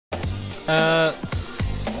That.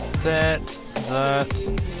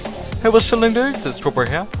 Hey, what's chilling, dudes? It's Torbray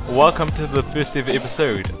here. Welcome to the first ever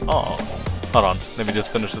episode. Oh, hold on. Let me just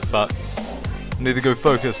finish this part. I need to go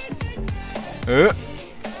focus.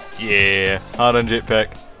 Yeah, hard on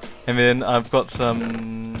jetpack. And then I've got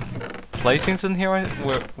some platings in here.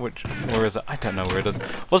 Where is it? I don't know where it is.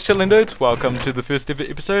 What's chilling, dudes? Welcome to the first ever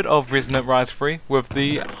episode of Resonant Rise 3 with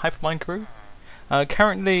the Hypermine crew.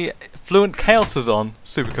 Currently, Fluent Chaos is on.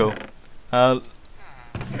 Super cool. Where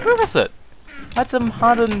was it? I had some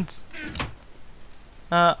hardened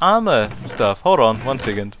armor stuff. Hold on, 1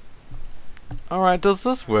 second. Alright, does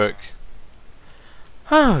this work?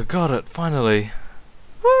 Oh, got it, finally.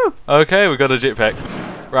 Woo! Okay, we got a jetpack.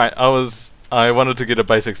 Right, I wanted to get a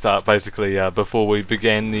basic start, basically, before we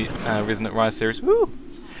began the Resonant Rise series. Woo!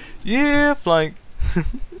 Yeah, flying.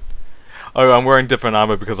 Oh, I'm wearing different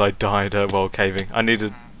armor because I died while caving. I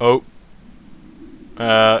needed... Oh.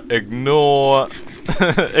 Ignore...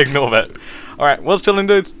 ignore that. Alright, what's chilling,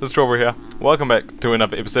 dudes? It's Strawberry here. Welcome back to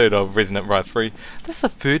another episode of Resonant Rise 3. This is the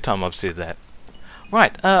third time I've said that.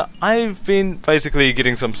 Right, I've been basically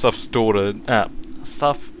getting some stuff sorted,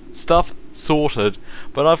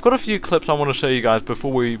 but I've got a few clips I want to show you guys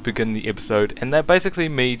before we begin the episode, and they're basically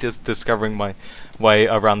me just discovering my way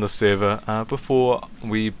around the server before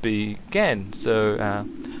we began. So,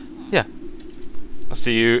 yeah. I'll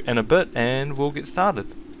see you in a bit and we'll get started.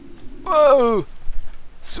 Whoa!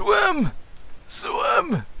 Swim!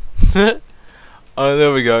 Swim! Oh,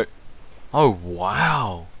 there we go. Oh,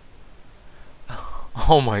 wow.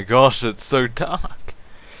 Oh my gosh, it's so dark.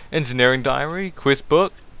 Engineering diary, quest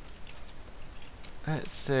book.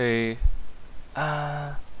 Let's see.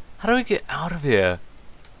 How do we get out of here?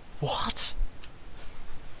 What?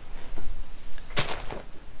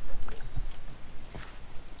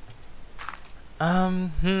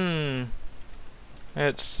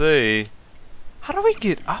 Let's see. How do we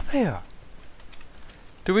get up here?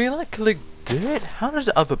 Do we like collect dirt? How did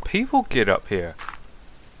other people get up here?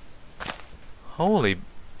 Holy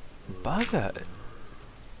bugger.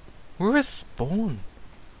 Where is spawn?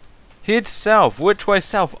 Head south. Which way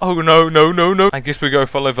south? Oh no, no, no, no. I guess we go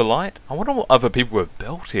follow the light. I wonder what other people have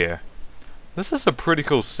built here. This is a pretty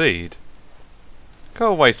cool seed.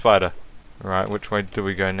 Go away, spider. Right, which way do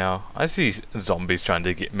we go now? I see zombies trying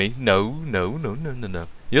to get me. No, no, no, no, no, no.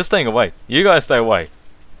 You're staying away. You guys stay away.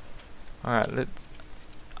 Alright, let's...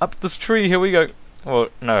 Up this tree, here we go. Well,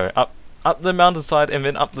 no, up the mountainside and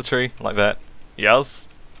then up the tree, like that. Yes.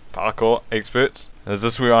 Parkour experts. Is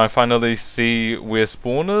this where I finally see where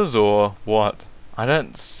spawn is, or what? I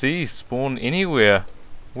don't see spawn anywhere.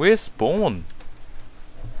 Where's spawn?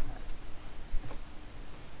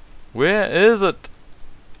 Where is it?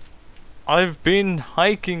 I've been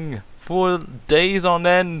hiking for days on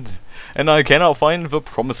end, and I cannot find the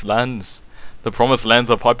promised lands. The promised lands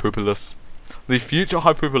of Hyperpolis. The future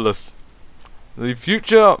Hyperpolis. The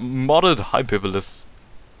future modded Hyperpolis.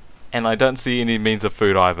 And I don't see any means of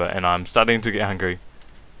food either, and I'm starting to get hungry.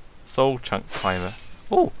 Soul chunk climber.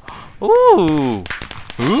 Ooh! Ooh!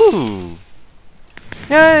 Ooh!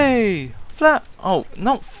 Yay! Oh,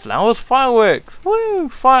 not flowers, fireworks! Woo!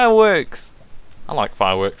 Fireworks! I like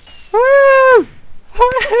fireworks. Woo!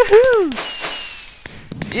 Woo!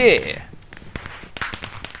 Yeah!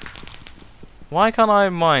 Why can't I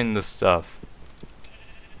mine this stuff?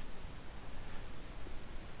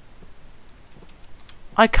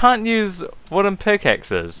 I can't use wooden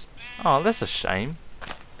pickaxes. Oh, that's a shame.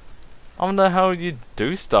 I wonder how you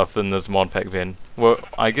do stuff in this mod pack then. Well,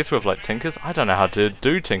 I guess with like tinkers. I don't know how to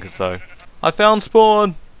do tinkers though. I found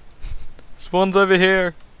spawn! Spawn's over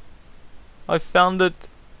here. I found it.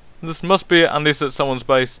 This must be it unless it's someone's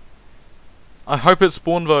base. I hope it's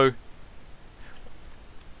spawn though.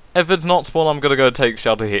 If it's not spawn, I'm gonna go take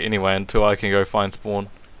shelter here anyway until I can go find spawn.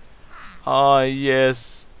 Ah,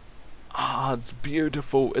 yes. Ah, it's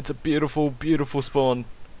beautiful. It's a beautiful, beautiful spawn.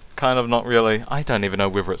 Kind of, not really. I don't even know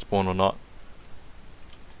whether it's spawn or not.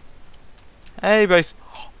 Hey, base.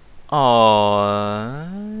 Oh,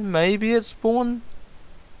 maybe it's spawn?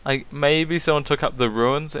 Maybe someone took up the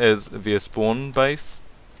ruins as their spawn base.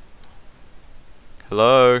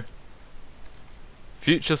 Hello?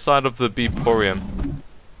 Future side of the Beporium.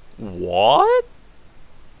 What?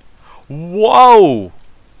 Whoa!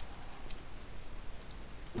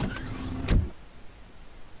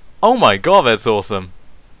 Oh my god, that's awesome.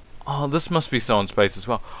 Oh, this must be someone's base as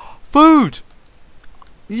well. Food!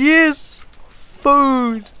 Yes!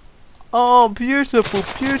 Food! Oh, beautiful,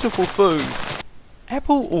 beautiful food.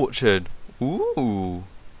 Apple orchard. Ooh.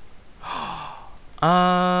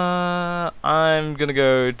 I'm gonna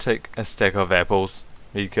go take a stack of apples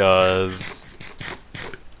because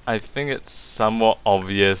I think it's somewhat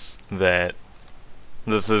obvious that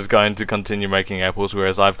this is going to continue making apples,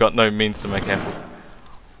 whereas I've got no means to make apples.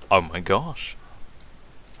 Oh my gosh.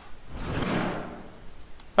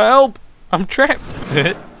 Help! I'm trapped!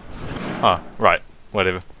 Oh, right.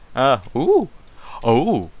 Whatever. Ooh.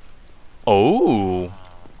 Oh. Oh.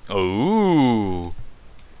 Oh.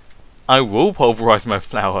 I will pulverize my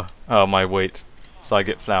flour. Oh, my wheat. So I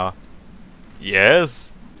get flour.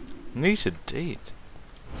 Yes. Neat indeed.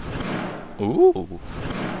 Ooh.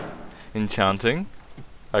 Enchanting.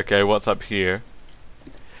 Okay, what's up here?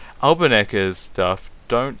 Albernecker's stuff.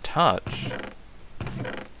 Don't touch.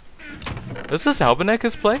 Is this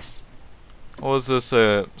Albernecker's place? Or is this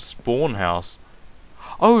a spawn house?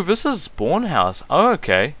 Oh, this is spawn house. Oh,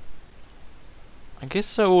 okay. I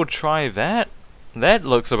guess I will try that. That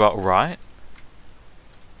looks about right.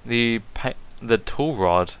 The tool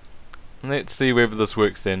rod. Let's see whether this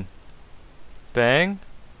works then. Bang.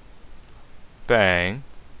 Bang.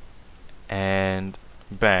 And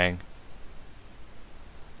bang.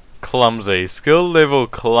 Clumsy. Skill level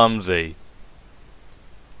clumsy.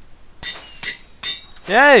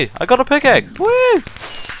 Yay! I got a pickaxe! Woo!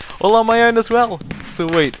 All on my own as well.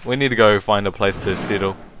 Sweet. We need to go find a place to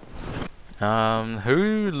settle.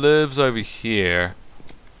 Who lives over here?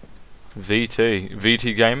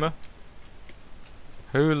 VTGamer?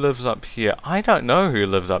 Who lives up here? I don't know who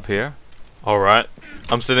lives up here. Alright,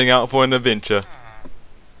 I'm setting out for an adventure.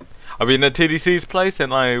 I've been at TDC's place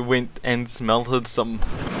and I went and smelted some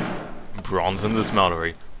bronze in the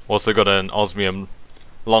smeltery. Also got an osmium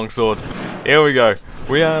longsword. Here we go.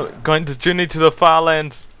 We are going to journey to the far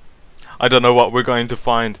lands. I don't know what we're going to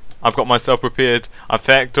find. I've got myself prepared. I've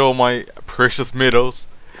packed all my precious metals.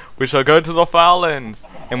 We shall go to the far lands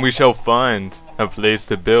and we shall find a place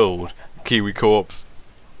to build Kiwi Corpse.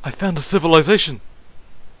 I found a civilization.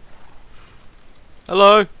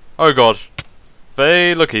 Hello. Oh gosh.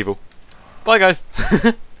 They look evil. Bye guys.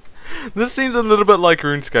 This seems a little bit like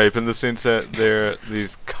RuneScape in the sense that there are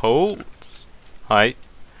these cults. Hi.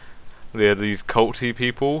 There are these culty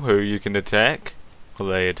people who you can attack. Or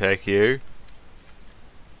they attack you.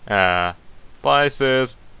 Bye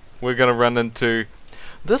sirs. We're gonna run into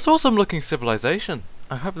this awesome looking civilization.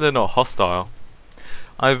 I hope they're not hostile.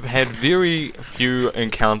 I've had very few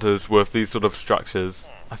encounters with these sort of structures.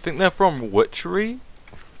 I think they're from Witchery.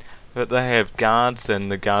 But they have guards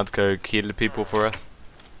and the guards go kill people for us.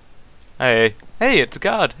 Hey. Hey, it's a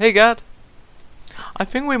guard. Hey guard. I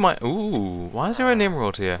think we might... Ooh, why is there an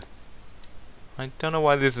emerald here? I don't know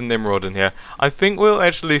why there's an emerald in here. I think we'll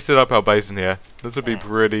actually set up our base in here. This would be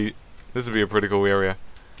pretty... This would be a pretty cool area.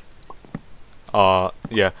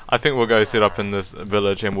 Yeah. I think we'll go set up in this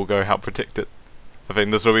village and we'll go help protect it. I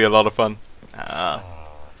think this will be a lot of fun.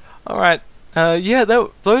 Alright. Yeah,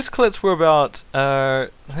 those clips were about,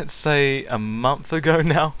 let's say, a month ago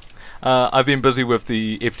now. I've been busy with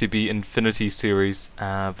the FTB Infinity series,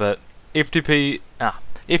 but FTB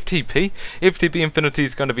Infinity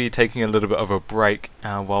is going to be taking a little bit of a break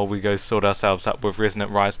while we go sort ourselves up with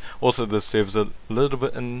Resonant Rise. Also, this serves a little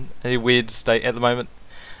bit in a weird state at the moment.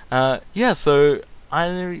 Yeah, so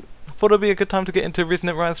I thought it'd be a good time to get into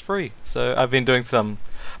Resonant Rise 3. So I've been doing some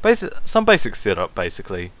basic setup,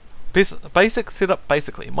 basically. Basic setup,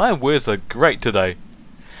 basically. My words are great today.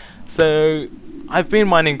 So I've been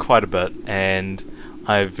mining quite a bit, and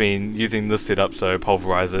I've been using this setup, so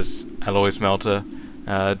pulverizers, alloy smelter,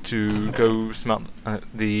 to go smelt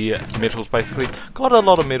the metals, basically. Got a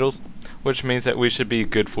lot of metals, which means that we should be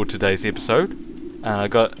good for today's episode.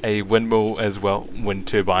 Got a windmill as well, wind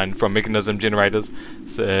turbine from mechanism generators,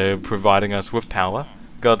 so providing us with power.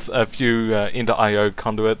 Got a few Ender IO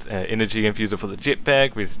conduits, energy infuser for the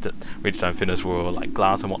jetpack, redstone furnace for like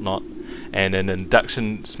glass and whatnot, and an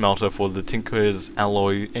induction smelter for the Tinker's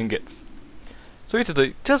alloy ingots. So we had to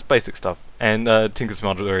do just basic stuff, and Tinker's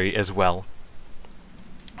smeltery as well.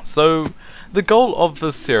 So the goal of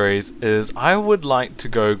this series is I would like to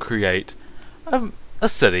go create a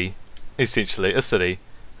city, essentially a city.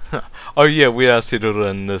 Oh yeah, we are settled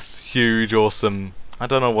in this huge, awesome, I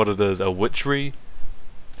don't know what it is, a witchery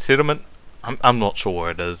settlement? I'm not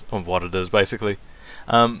sure what it is basically.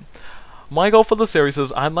 My goal for the series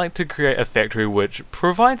is I'd like to create a factory which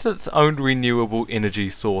provides its own renewable energy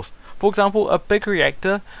source. For example, a big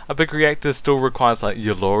reactor still requires like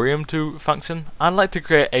yellorium to function. I'd like to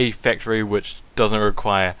create a factory which doesn't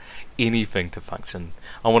require anything to function.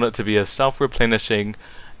 I want it to be a self-replenishing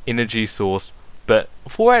energy source, but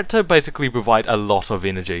for it to basically provide a lot of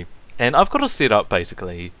energy. And I've got a setup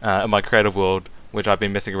basically in my creative world which I've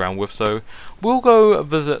been messing around with, so we'll go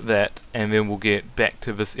visit that and then we'll get back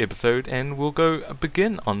to this episode and we'll go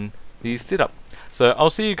begin on the setup. So I'll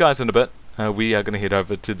see you guys in a bit. We are going to head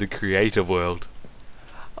over to the creative world.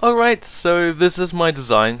 Alright, so this is my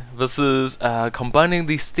design. This is combining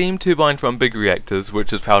the steam turbine from big reactors,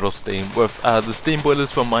 which is powered off steam, with the steam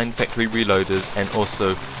boilers from Mine Factory Reloaded, and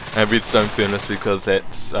also redstone furnace because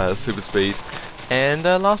that's super speed. And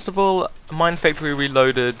last of all, Mine Factory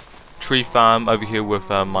Reloaded tree farm over here with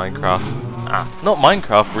Minecraft. Not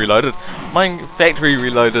Minecraft Reloaded, Mine Factory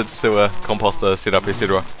Reloaded sewer, composter, setup,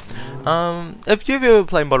 etc. If you've ever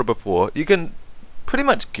played Model before, you can pretty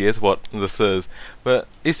much guess what this is, but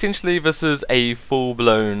essentially this is a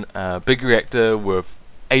full-blown big reactor with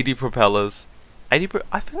 80 propellers. I think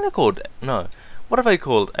they're called, no, what are they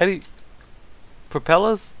called? 80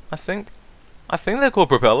 propellers, I think they're called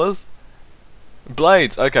propellers.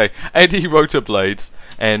 Blades, okay, 80 rotor blades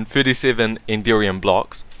and 37 Enderium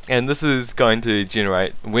blocks, and this is going to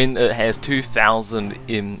generate, when it has 2000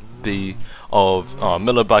 MB of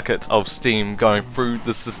millibuckets of steam going through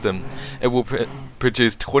the system, it will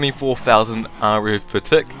produce 24,000 RF per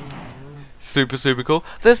tick. Super cool.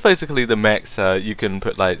 That's basically the max you can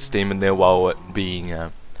put like steam in there while it being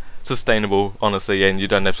sustainable, honestly, and you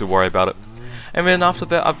don't have to worry about it. And then after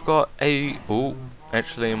that I've got a,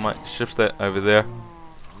 actually I might shift that over there.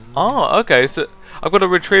 Oh, okay, so I've got a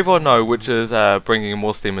retriever node which is bringing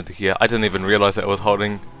more steam into here. I didn't even realise that I was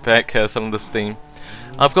holding back some of the steam.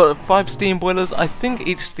 I've got 5 steam boilers. I think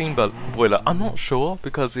each steam boiler, I'm not sure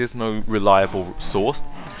because there's no reliable source,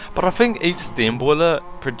 but I think each steam boiler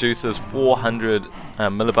produces 400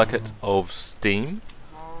 millibuckets of steam,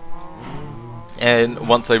 and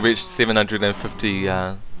once they reach 750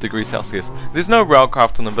 degrees Celsius. There's no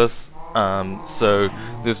railcraft in this, so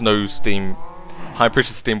there's no steam, high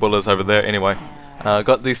pressure steam boilers over there anyway.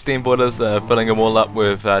 Got these steam boilers, filling them all up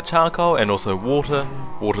with charcoal and also water.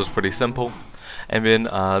 Water's pretty simple. And then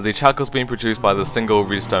the charcoal's being produced by the single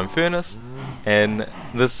redstone furnace, and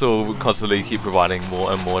this will constantly keep providing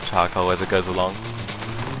more and more charcoal as it goes along.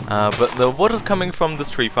 But the water's coming from this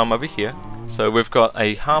tree farm over here. So we've got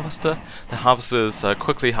a harvester. The harvester is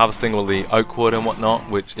quickly harvesting all the oak wood and whatnot,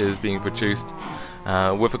 which is being produced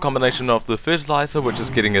with a combination of the fertilizer, which is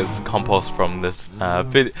getting its compost from this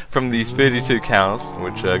from these 32 cows,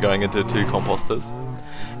 which are going into 2 composters,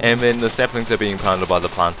 and then the saplings are being planted by the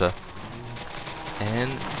planter.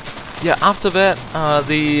 And yeah, after that,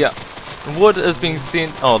 the wood is being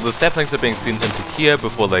sent, the saplings are being sent into here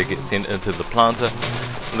before they get sent into the planter.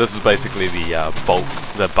 This is basically the bulk,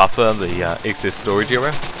 the buffer, the excess storage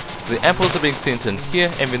area. The apples are being sent in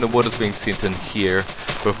here, and then the wood is being sent in here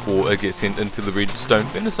before it gets sent into the redstone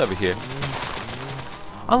furnace over here.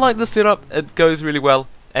 I like this setup, it goes really well.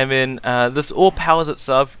 And then this all powers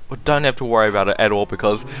itself. We don't have to worry about it at all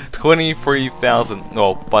because 23,000,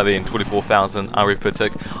 well by the end 24,000 RF per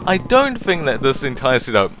tick. I don't think that this entire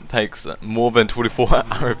setup takes more than 24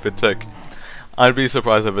 RF per tick. I'd be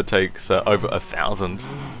surprised if it takes over 1,000,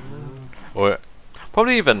 or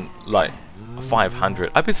probably even like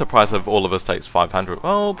 500. I'd be surprised if all of us takes 500.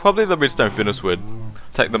 Well, probably the redstone furnace would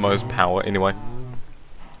take the most power anyway.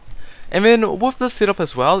 And then with this setup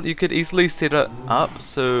as well, you could easily set it up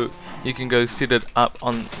so you can go set it up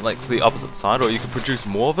on like the opposite side, or you could produce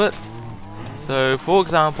more of it. So for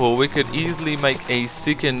example, we could easily make a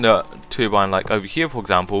second turbine like over here for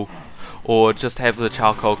example, or just have the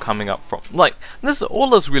charcoal coming up from, like, this, all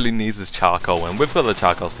this really needs is charcoal, and we've got the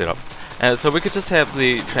charcoal set up. So we could just have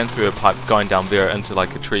the transfer pipe going down there into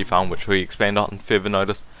like a tree farm, which we expand on further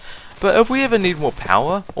notice. But if we ever need more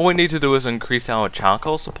power, all we need to do is increase our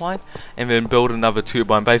charcoal supply and then build another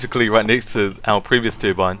turbine basically right next to our previous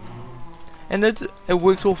turbine. And it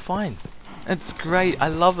works all fine. It's great, I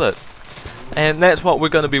love it. And that's what we're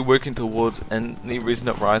going to be working towards in the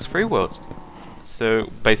Resonant Rise free world. So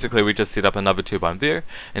basically we just set up another turbine there,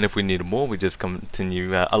 and if we need more we just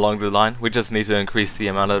continue along the line. We just need to increase the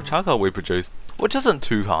amount of charcoal we produce, which isn't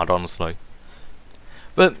too hard honestly.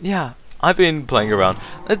 But yeah, I've been playing around.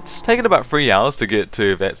 It's taken about 3 hours to get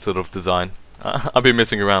to that sort of design. I've been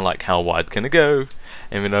messing around like how wide can it go,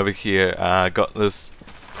 and then over here got this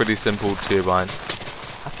pretty simple turbine.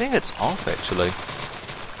 I think it's off actually.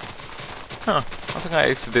 I think I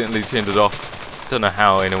accidentally turned it off. Don't know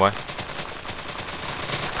how anyway.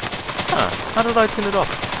 How did I turn it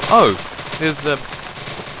off? Oh, there's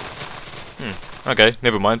okay,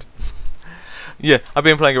 never mind. Yeah, I've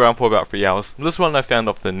been playing around for about 3 hours. This one I found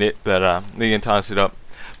off the net, but the entire setup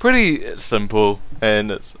pretty simple,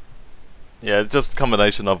 and it's just a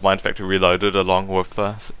combination of Mine Factory Reloaded along with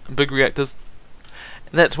big reactors.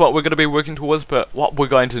 That's what we're going to be working towards, but what we're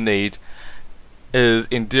going to need is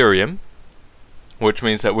Enderium, which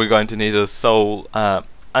means that we're going to need a soul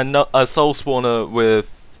spawner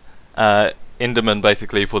with Enderman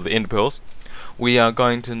basically for the Ender Pearls. We are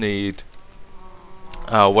going to need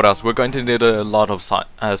what else? We're going to need a lot of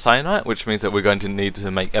cyanite, which means that we're going to need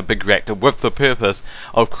to make a big reactor with the purpose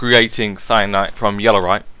of creating cyanite from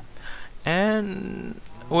yellowite. And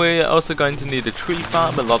we're also going to need a tree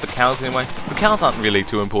farm, a lot of cows anyway. The cows aren't really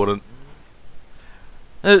too important.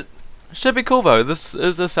 It should be cool though. This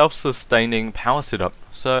is a self-sustaining power setup.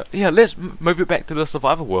 So yeah, let's move it back to the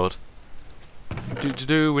survival world.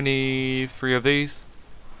 We need 3 of these.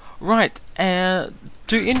 Right, and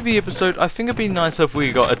to end the episode, I think it'd be nice if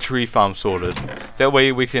we got a tree farm sorted. That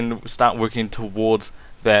way we can start working towards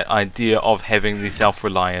that idea of having the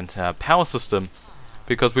self-reliant power system.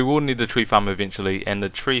 Because we will need a tree farm eventually, and the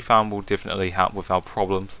tree farm will definitely help with our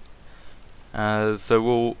problems.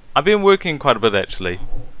 I've been working quite a bit actually.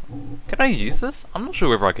 Can I use this? I'm not sure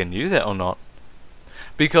whether I can use it or not.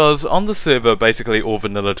 Because on the server, basically all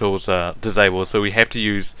vanilla tools are disabled, so we have to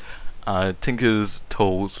use Tinker's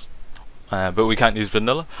tools. But we can't use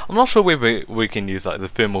vanilla. I'm not sure whether we can use like the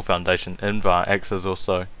thermal foundation in our axes or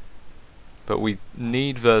so. But we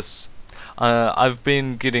need this. I've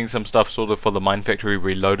been getting some stuff sorted for the Mine Factory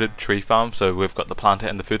Reloaded tree farm, so we've got the planter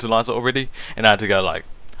and the fertilizer already, and I had to go like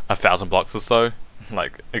 1,000 blocks or so,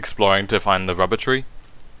 like exploring to find the rubber tree.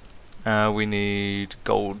 We need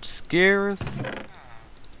gold scares.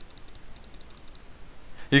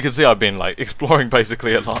 You can see I've been like exploring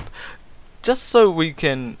basically a lot, just so we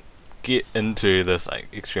can get into this like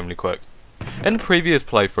extremely quick. In previous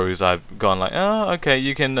playthroughs I've gone like, oh okay,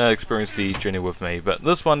 you can experience the journey with me, but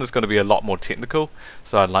this one is going to be a lot more technical,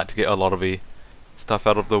 so I'd like to get a lot of the stuff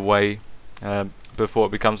out of the way before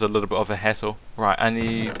it becomes a little bit of a hassle. Right, I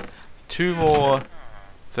need 2 more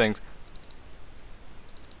things.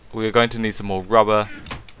 We're going to need some more rubber.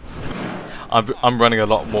 I'm running a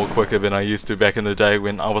lot more quicker than I used to back in the day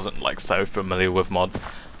when I wasn't like so familiar with mods.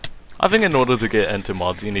 I think in order to get into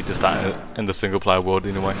mods you need to start in the single player world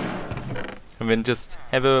anyway. And then just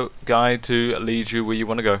have a guide to lead you where you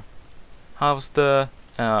want to go. Harvester,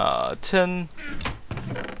 tin.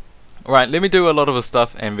 Right, let me do a lot of the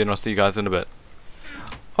stuff and then I'll see you guys in a bit.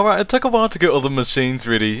 Alright, it took a while to get all the machines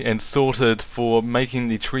ready and sorted for making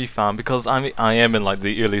the tree farm because I am in like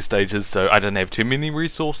the early stages, so I don't have too many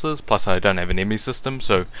resources, plus I don't have an ME system,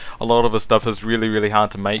 so a lot of the stuff is really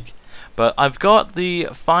hard to make. But I've got the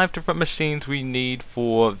 5 different machines we need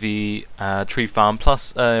for the tree farm,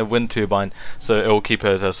 plus a wind turbine, so it will keep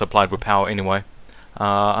it supplied with power anyway.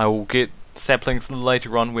 I will get saplings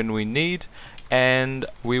later on when we need, and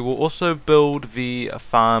we will also build the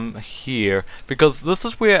farm here, because this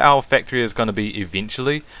is where our factory is going to be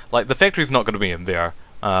eventually. Like, the factory's not going to be in there.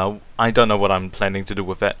 I don't know what I'm planning to do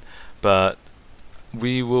with that, but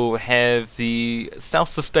we will have the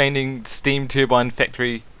self-sustaining steam turbine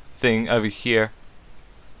factory thing over here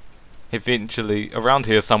eventually, around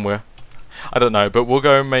here somewhere. I don't know, but we'll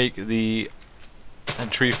go make the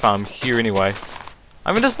tree farm here anyway.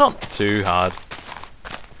 I mean, it's not too hard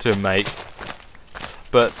to make,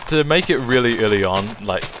 but to make it really early on,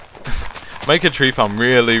 like make a tree farm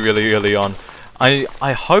really early on, I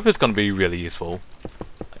hope it's going to be really useful.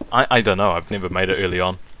 I don't know, I've never made it early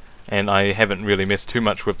on, and I haven't really messed too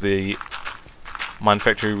much with the Mine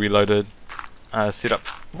Factory Reloaded setup.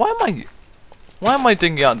 Why am I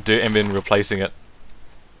digging out dirt and then replacing it?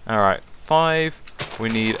 Alright, 5. We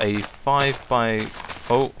need a 5 by...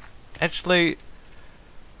 Oh, actually...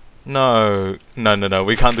 No,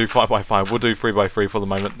 we can't do 5 by 5. We'll do 3 by 3 for the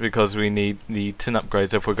moment because we need the tin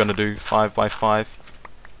upgrades if we're going to do 5 by 5.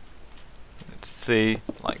 Let's see,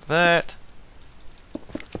 like that.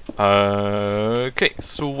 Okay,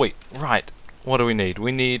 sweet. Right, what do we need?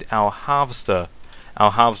 We need our harvester.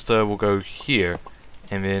 Our harvester will go here,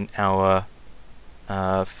 and then our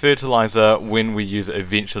fertilizer, when we use it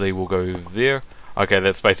eventually, will go there. Okay,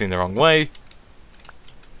 that's facing the wrong way.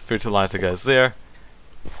 Fertilizer goes there.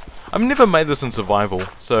 I've never made this in survival,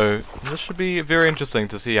 so this should be very interesting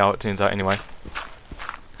to see how it turns out anyway.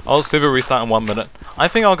 I'll server restart in 1 minute. I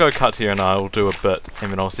think I'll go cut here and I'll do a bit,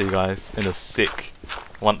 and then I'll see you guys in a sec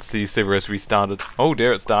once the server is restarted. Oh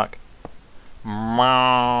dear, it's dark.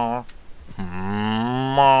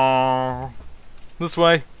 This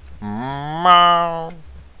way.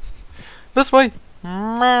 This way.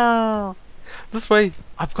 This way.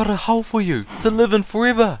 I've got a hole for you to live in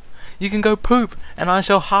forever. You can go poop, and I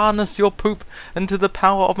shall harness your poop into the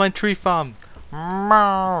power of my tree farm.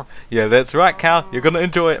 Yeah, that's right, cow. You're gonna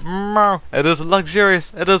enjoy it. It is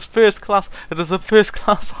luxurious. It is first class. It is a first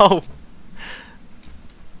class hole.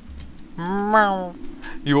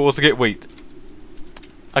 You will also get wheat.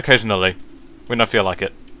 Occasionally, when I feel like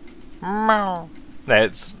it.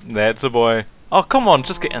 That's a boy. Oh, come on,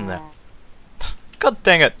 just get in there. God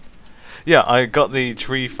dang it. Yeah, I got the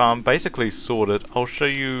tree farm basically sorted. I'll show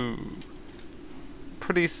you.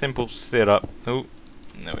 Pretty simple setup. Oh,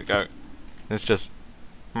 there we go. It's just.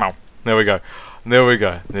 Meow. There we go. There we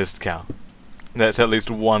go. There's the cow. That's at least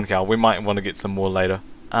one cow. We might want to get some more later.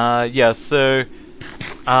 Yeah, so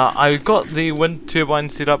I got the wind turbine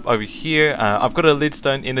set up over here. I've got a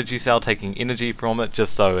leadstone energy cell taking energy from it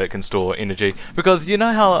just so it can store energy. Because you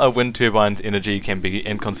know how a wind turbine's energy can be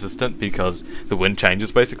inconsistent because the wind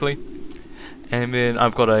changes basically. And then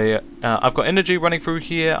I've got energy running through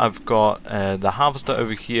here. I've got the harvester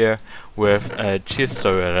over here with a chest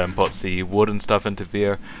so it puts the wood and stuff into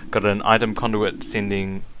there. Got an item conduit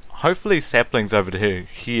sending hopefully saplings over to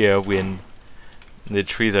here when the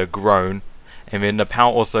trees are grown. And then the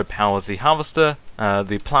power also powers the harvester,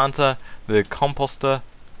 the planter, the composter.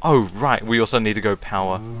 Oh right, we also need to go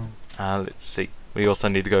power. Let's see. We also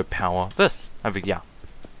need to go power this over here.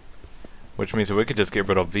 Which means that we could just get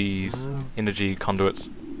rid of these energy conduits.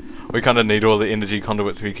 We kind of need all the energy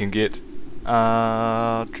conduits we can get.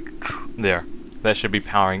 There. That should be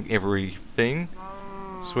powering everything.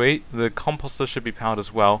 Sweet. The composter should be powered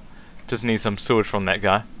as well. Just need some sewage from that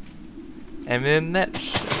guy. And then that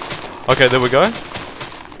okay, there we go.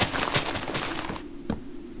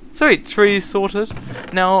 Sweet, tree sorted.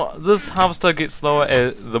 Now, this harvester gets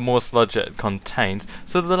slower the more sludge it contains,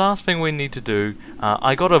 so the last thing we need to do,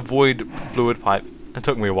 I got a void fluid pipe. It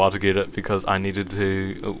took me a while to get it because I needed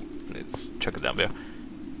to, oh, let's chuck it down there.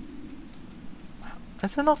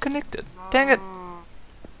 Is it not connected? Dang it!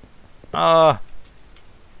 Did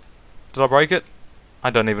I break it? I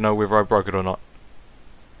don't even know whether I broke it or not.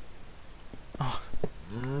 Oh.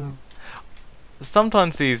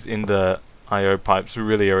 Sometimes these in the IO pipes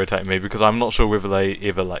really irritate me because I'm not sure whether they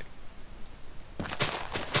ever like.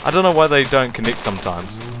 I don't know why they don't connect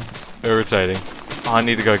sometimes. It's irritating. Oh, I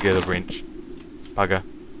need to go get a wrench. Bugger.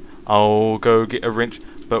 I'll go get a wrench,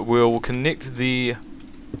 but we'll connect the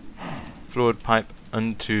fluid pipe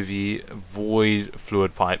into the void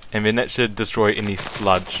fluid pipe, and then that should destroy any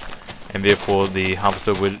sludge, and therefore the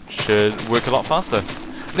harvester should work a lot faster.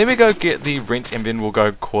 Let me go get the wrench and then we'll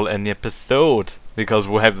go call an episode because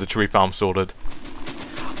we'll have the tree farm sorted.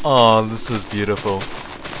 Oh, this is beautiful.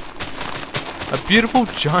 A beautiful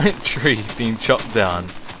giant tree being chopped down.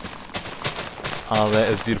 Oh, that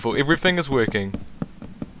is beautiful. Everything is working.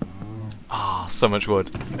 Ah, so much wood.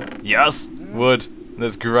 Yes, wood.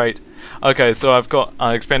 That's great. Okay, so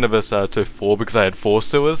I expanded this to 4 because I had 4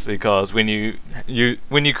 sewers. Because when you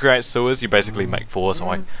create sewers, you basically make 4. So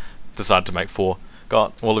I decided to make 4.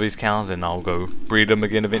 Got all of these cows, and I'll go breed them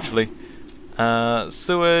again eventually.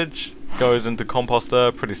 Sewage goes into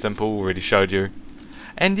composter. Pretty simple. Already showed you.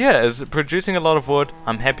 And yeah, it's producing a lot of wood.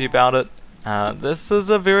 I'm happy about it. This is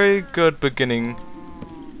a very good beginning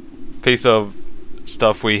piece of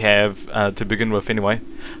stuff we have to begin with anyway.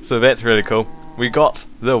 So that's really cool. We got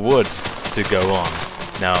the wood to go on.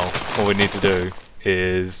 Now, what we need to do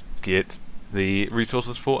is get the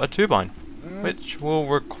resources for a turbine, which will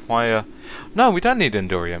require... No, we don't need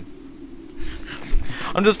endurium.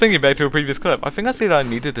 I'm just thinking back to a previous clip. I think I said I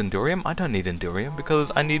needed endurium. I don't need endurium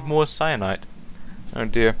because I need more cyanite. Oh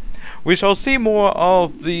dear. We shall see more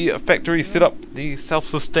of the factory setup, the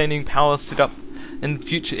self-sustaining power setup in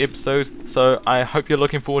future episodes, so I hope you're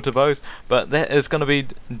looking forward to those. But that is going to be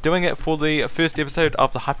doing it for the first episode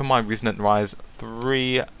of the Hypermine Resonant Rise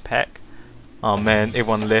 3 pack. Oh man,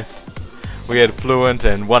 everyone left. We had Fluent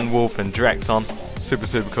and One Wolf and Drax on. Super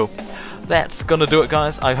cool. That's gonna do it,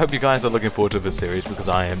 guys. I hope you guys are looking forward to this series because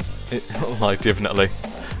I am, like, definitely.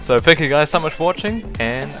 So thank you guys so much for watching,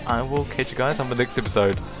 and I will catch you guys on the next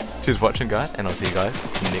episode. Cheers for watching, guys, and I'll see you guys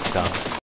next time.